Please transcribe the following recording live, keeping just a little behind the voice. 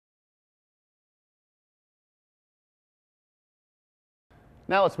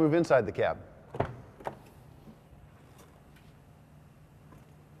Now let's move inside the cab.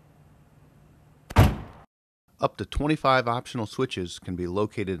 Up to 25 optional switches can be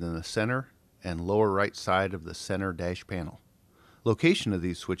located in the center and lower right side of the center dash panel. Location of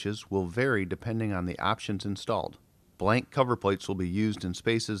these switches will vary depending on the options installed. Blank cover plates will be used in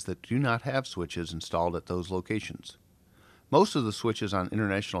spaces that do not have switches installed at those locations. Most of the switches on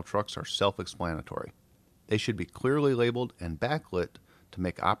international trucks are self-explanatory. They should be clearly labeled and backlit to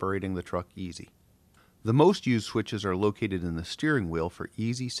make operating the truck easy. The most used switches are located in the steering wheel for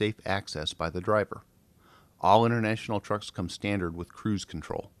easy, safe access by the driver. All international trucks come standard with cruise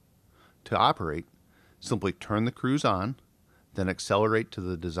control. To operate, simply turn the cruise on, then accelerate to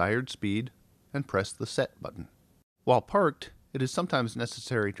the desired speed and press the set button. While parked, it is sometimes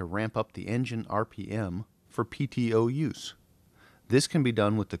necessary to ramp up the engine RPM for PTO use. This can be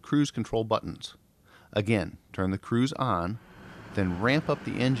done with the cruise control buttons. Again, turn the cruise on, then ramp up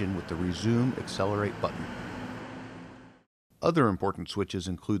the engine with the resume accelerate button. Other important switches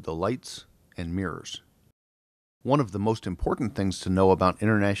include the lights and mirrors. One of the most important things to know about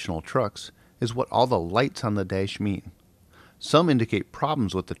international trucks is what all the lights on the dash mean. Some indicate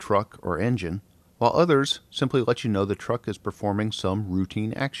problems with the truck or engine, while others simply let you know the truck is performing some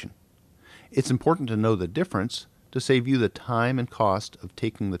routine action. It's important to know the difference to save you the time and cost of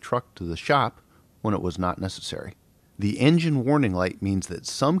taking the truck to the shop when it was not necessary. The engine warning light means that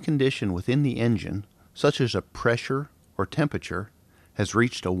some condition within the engine, such as a pressure or temperature, has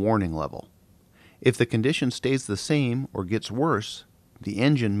reached a warning level. If the condition stays the same or gets worse, the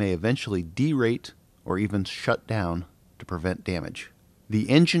engine may eventually derate or even shut down to prevent damage. The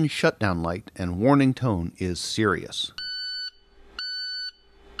engine shutdown light and warning tone is serious.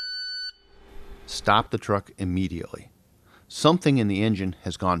 Stop the truck immediately. Something in the engine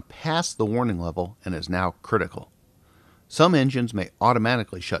has gone past the warning level and is now critical. Some engines may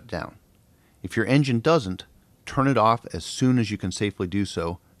automatically shut down. If your engine doesn't, turn it off as soon as you can safely do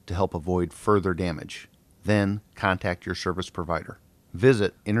so to help avoid further damage. Then contact your service provider.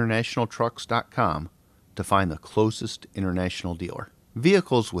 Visit internationaltrucks.com to find the closest international dealer.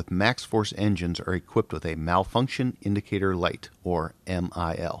 Vehicles with max force engines are equipped with a malfunction indicator light, or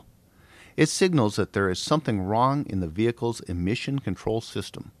MIL. It signals that there is something wrong in the vehicle's emission control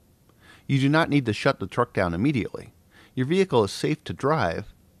system. You do not need to shut the truck down immediately. Your vehicle is safe to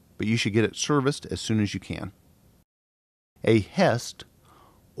drive, but you should get it serviced as soon as you can. A HEST,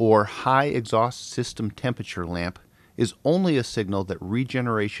 or high exhaust system temperature lamp, is only a signal that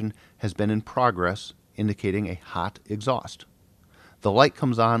regeneration has been in progress, indicating a hot exhaust. The light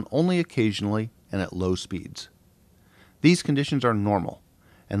comes on only occasionally and at low speeds. These conditions are normal,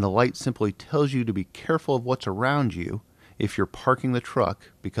 and the light simply tells you to be careful of what's around you if you're parking the truck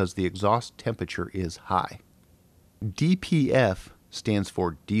because the exhaust temperature is high. DPF stands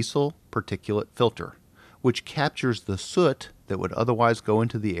for diesel particulate filter, which captures the soot that would otherwise go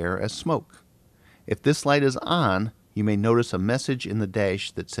into the air as smoke. If this light is on, you may notice a message in the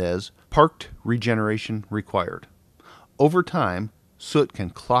dash that says, "Parked regeneration required." Over time, soot can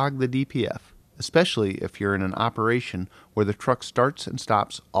clog the DPF, especially if you're in an operation where the truck starts and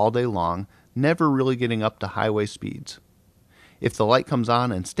stops all day long, never really getting up to highway speeds. If the light comes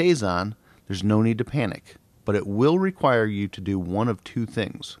on and stays on, there's no need to panic, but it will require you to do one of two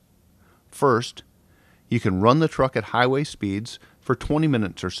things. First, you can run the truck at highway speeds for 20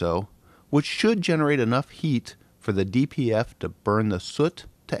 minutes or so, which should generate enough heat for the DPF to burn the soot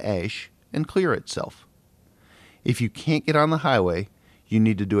to ash and clear itself. If you can't get on the highway, you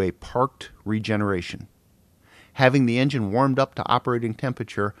need to do a parked regeneration. Having the engine warmed up to operating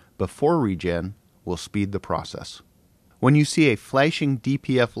temperature before regen will speed the process. When you see a flashing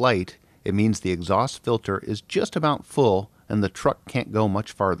DPF light, it means the exhaust filter is just about full and the truck can't go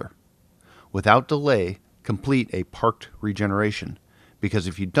much farther. Without delay, complete a parked regeneration, because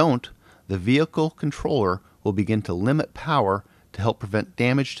if you don't, the vehicle controller will begin to limit power to help prevent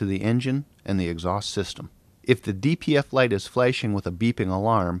damage to the engine and the exhaust system. If the DPF light is flashing with a beeping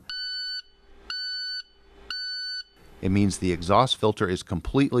alarm, it means the exhaust filter is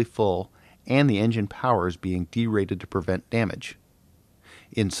completely full and the engine power is being derated to prevent damage.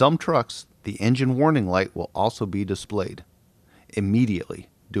 In some trucks, the engine warning light will also be displayed. Immediately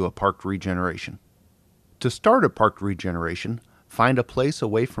do a parked regeneration. To start a parked regeneration, find a place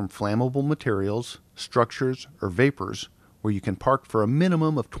away from flammable materials, structures, or vapors where you can park for a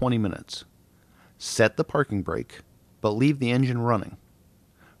minimum of 20 minutes. Set the parking brake, but leave the engine running.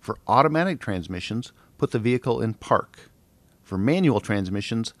 For automatic transmissions, put the vehicle in park. For manual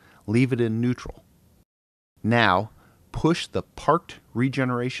transmissions, leave it in neutral. Now, push the Parked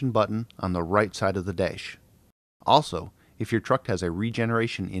Regeneration button on the right side of the dash. Also, If your truck has a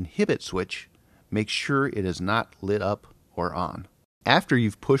regeneration inhibit switch, make sure it is not lit up or on. After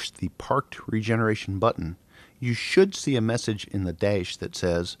you've pushed the parked regeneration button, you should see a message in the dash that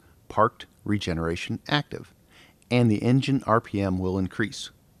says parked regeneration active, and the engine RPM will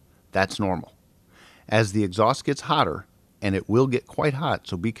increase. That's normal. As the exhaust gets hotter, and it will get quite hot,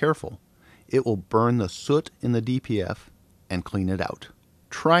 so be careful, it will burn the soot in the DPF and clean it out.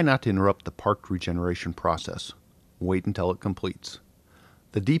 Try not to interrupt the parked regeneration process. Wait until it completes.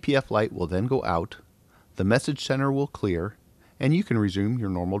 The DPF light will then go out, the message center will clear, and you can resume your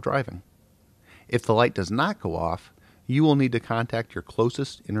normal driving. If the light does not go off, you will need to contact your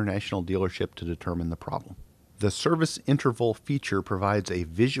closest international dealership to determine the problem. The service interval feature provides a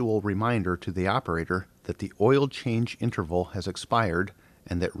visual reminder to the operator that the oil change interval has expired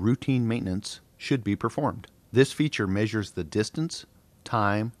and that routine maintenance should be performed. This feature measures the distance,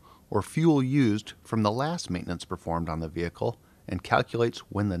 time, or fuel used from the last maintenance performed on the vehicle and calculates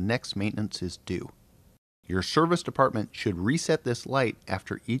when the next maintenance is due. Your service department should reset this light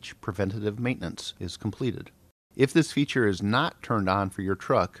after each preventative maintenance is completed. If this feature is not turned on for your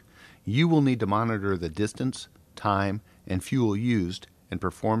truck, you will need to monitor the distance, time, and fuel used and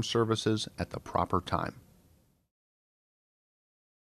perform services at the proper time.